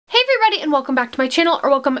everybody and welcome back to my channel, or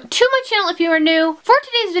welcome to my channel if you are new. For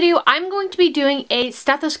today's video, I'm going to be doing a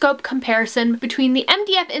stethoscope comparison between the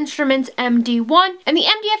MDF Instruments MD1 and the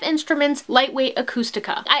MDF Instruments Lightweight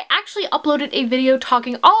Acoustica. I actually uploaded a video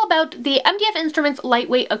talking all about the MDF Instruments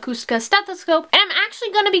Lightweight Acoustica stethoscope, and I'm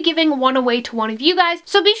actually going to be giving one away to one of you guys,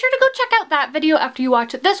 so be sure to go check out that video after you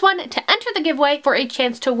watch this one to enter the giveaway for a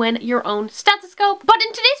chance to win your own stethoscope. But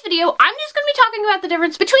in today's video, I'm just going to be talking about the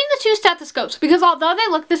difference between the two stethoscopes, because although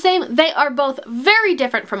they look the same, they are both very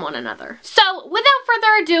different from one another. So without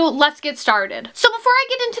further ado, let's get started. So before I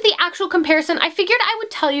get into the actual comparison, I figured I would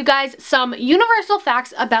tell you guys some universal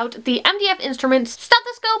facts about the MDF Instruments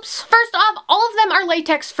stethoscopes. First off, all of them are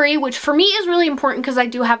latex free, which for me is really important because I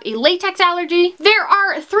do have a latex allergy. There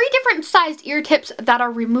are 3 different sized ear tips that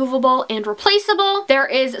are removable and replaceable. There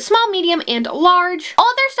is small, medium, and large.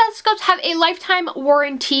 All their stethoscopes have a lifetime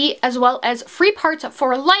warranty as well as free parts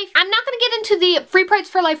for life. I'm not going to get into the free parts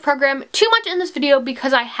for life program too much in this video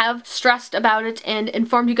because I have stressed about it and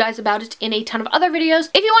informed you guys about it in a ton of other videos.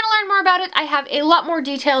 If you want to learn more about it, I have a lot more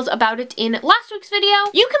details about it in last week's video.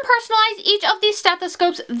 You can personalize each of these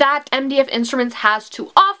stethoscopes that MDF Instruments has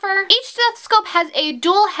to offer. Each stethoscope has a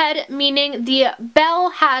dual head, meaning the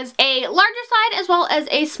bell has a larger side as well as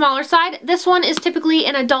a smaller side. This one is typically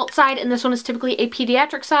an adult side and this one is typically a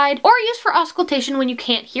pediatric side, or used for auscultation when you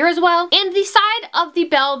can't hear as well. And the side of the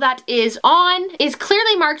bell that is on is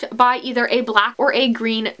clearly marked by either a black or a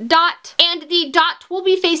green dot, and the dot will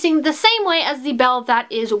be facing the same way as the bell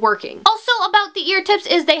that is working. Also about the ear tips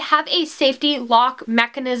is they have a safety lock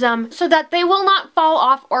mechanism so that they will not fall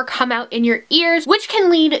off or come out in your ears, which can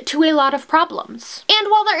lead to a lot of problems. And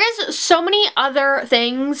while there is so many other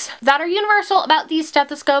things that are universal about these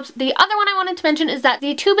stethoscopes, the other one I wanted to mention is that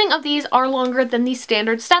the tubing of these are longer than the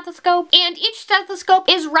standard stethoscope, and each stethoscope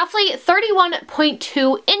is roughly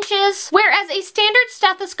 31.2 inches, whereas a standard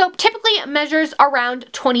stethoscope typically measures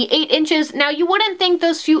around 28 inches. Now, you wouldn't think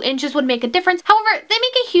those few inches would make a difference. However, they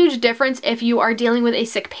make a huge difference if you are dealing with a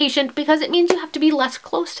sick patient because it means you have to be less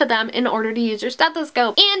close to them in order to use your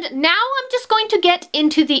stethoscope. And now I'm just going to get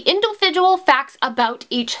into the individual facts about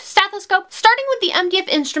each stethoscope, starting with the MDF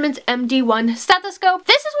Instruments MD1 stethoscope.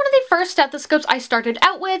 This is one of the first stethoscopes I started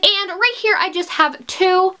out with, and right here I just have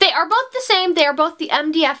 2. They are both the same. They are both the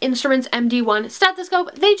MDF Instruments MD1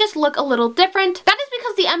 stethoscope. They just look a little different. That is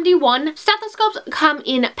because the MD1 stethoscopes come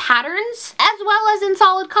in patterns as well as in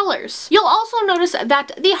solid colors. You'll also notice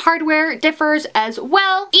that the hardware differs as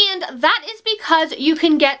well, and that is because you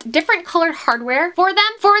can get different colored hardware for them.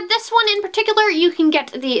 For this one in particular, you can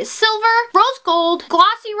get the silver, rose gold,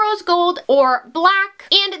 glossy rose gold, or black,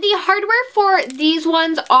 and the hardware for these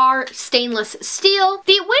ones are stainless steel.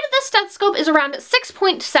 The weight of this stethoscope is around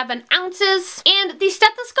 6.7 ounces, and the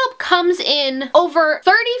stethoscope comes in over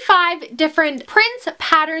 35 different prints,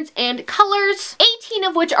 patterns, and colors, 18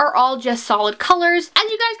 of which are all just solid colors.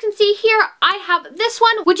 As you guys can see here, I have this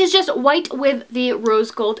one, which is just white with the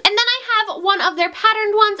rose gold, and then I have one of their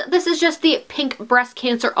patterned ones. This is just the pink breast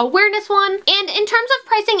cancer awareness one, and in terms of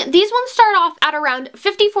pricing, these ones start off at around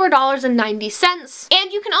 $54.90,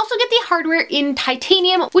 and you can also get the hardware in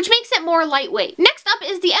titanium, which makes it more lightweight. Next up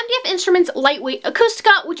is the MDF Instruments Lightweight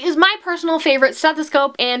Acoustica, which is my personal favorite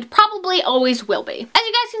stethoscope and probably always will be. As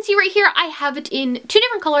you guys can see right here, I have it in 2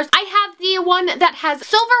 different colors. I have the one that has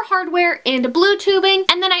silver hardware and blue tubing,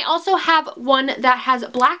 and then I also have one that has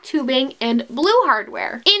black tubing and blue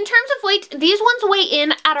hardware. In terms of weight, these ones weigh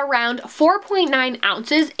in at around 4.9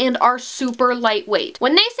 ounces and are super lightweight.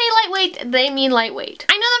 When they say lightweight, they mean lightweight.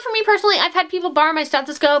 I know that for me personally, I've had people borrow my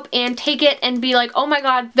stethoscope and take it and be like, oh my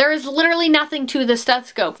god, there is literally nothing to the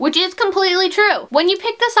stethoscope, which is completely true. When you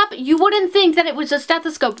pick this up, you wouldn't think that it was a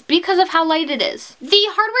stethoscope because of how light it is. The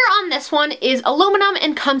hardware on this one is aluminum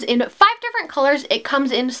and comes in 5 different colors. It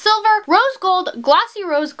comes in silver, rose gold, glossy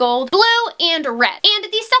rose gold, blue, and red. And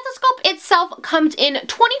the stethoscope itself comes in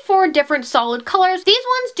 24 different solid colors. These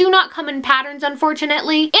ones do not come in patterns,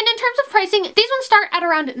 unfortunately. And in terms of pricing, these ones start at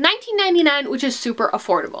around $19.99, which is super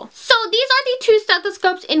affordable. So these are the 2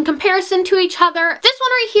 stethoscopes in comparison to each other. This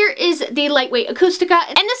one right here is the Lightweight Acoustica,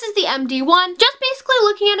 and this is the MD1. Just basically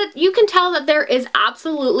looking at it, you can tell that there is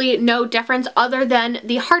absolutely no difference other than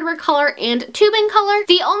the hardware color and tubing color.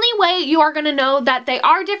 The only way you are going to know that they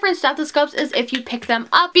are different stethoscopes is if you pick them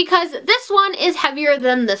up, because this one is heavier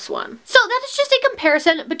than this one. So that is just a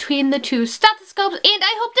comparison between between the two stethoscopes, and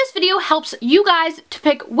I hope this video helps you guys to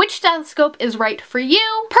pick which stethoscope is right for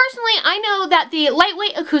you. Personally, I know that the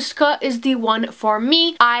lightweight Acoustica is the one for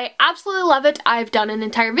me. I absolutely love it. I've done an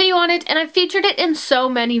entire video on it, and I've featured it in so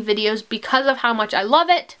many videos because of how much I love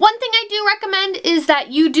it. One thing I do recommend is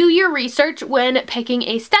that you do your research when picking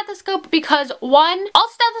a stethoscope because 1, all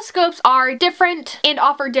stethoscopes are different and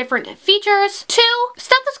offer different features. 2,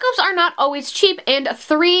 stethoscopes are not always cheap, and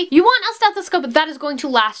 3, you want a stethoscope that is going to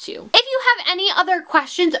last you. If you have any other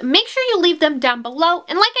questions, make sure you leave them down below,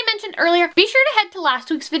 and like I mentioned earlier, be sure to head to last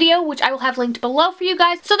week's video, which I will have linked below for you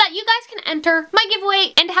guys, so that you guys can enter my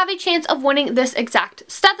giveaway and have a chance of winning this exact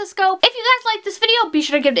stethoscope. If you guys like this video, be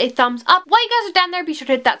sure to give it a thumbs up. While you guys are down there, be sure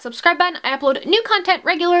to hit that subscribe button. I upload new content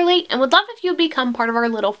regularly and would love if you would become part of our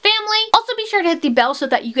little family. Also, be sure to hit the bell so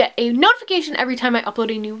that you get a notification every time I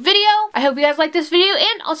upload a new video. I hope you guys like this video,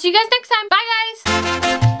 and I'll see you guys next time. Bye, guys!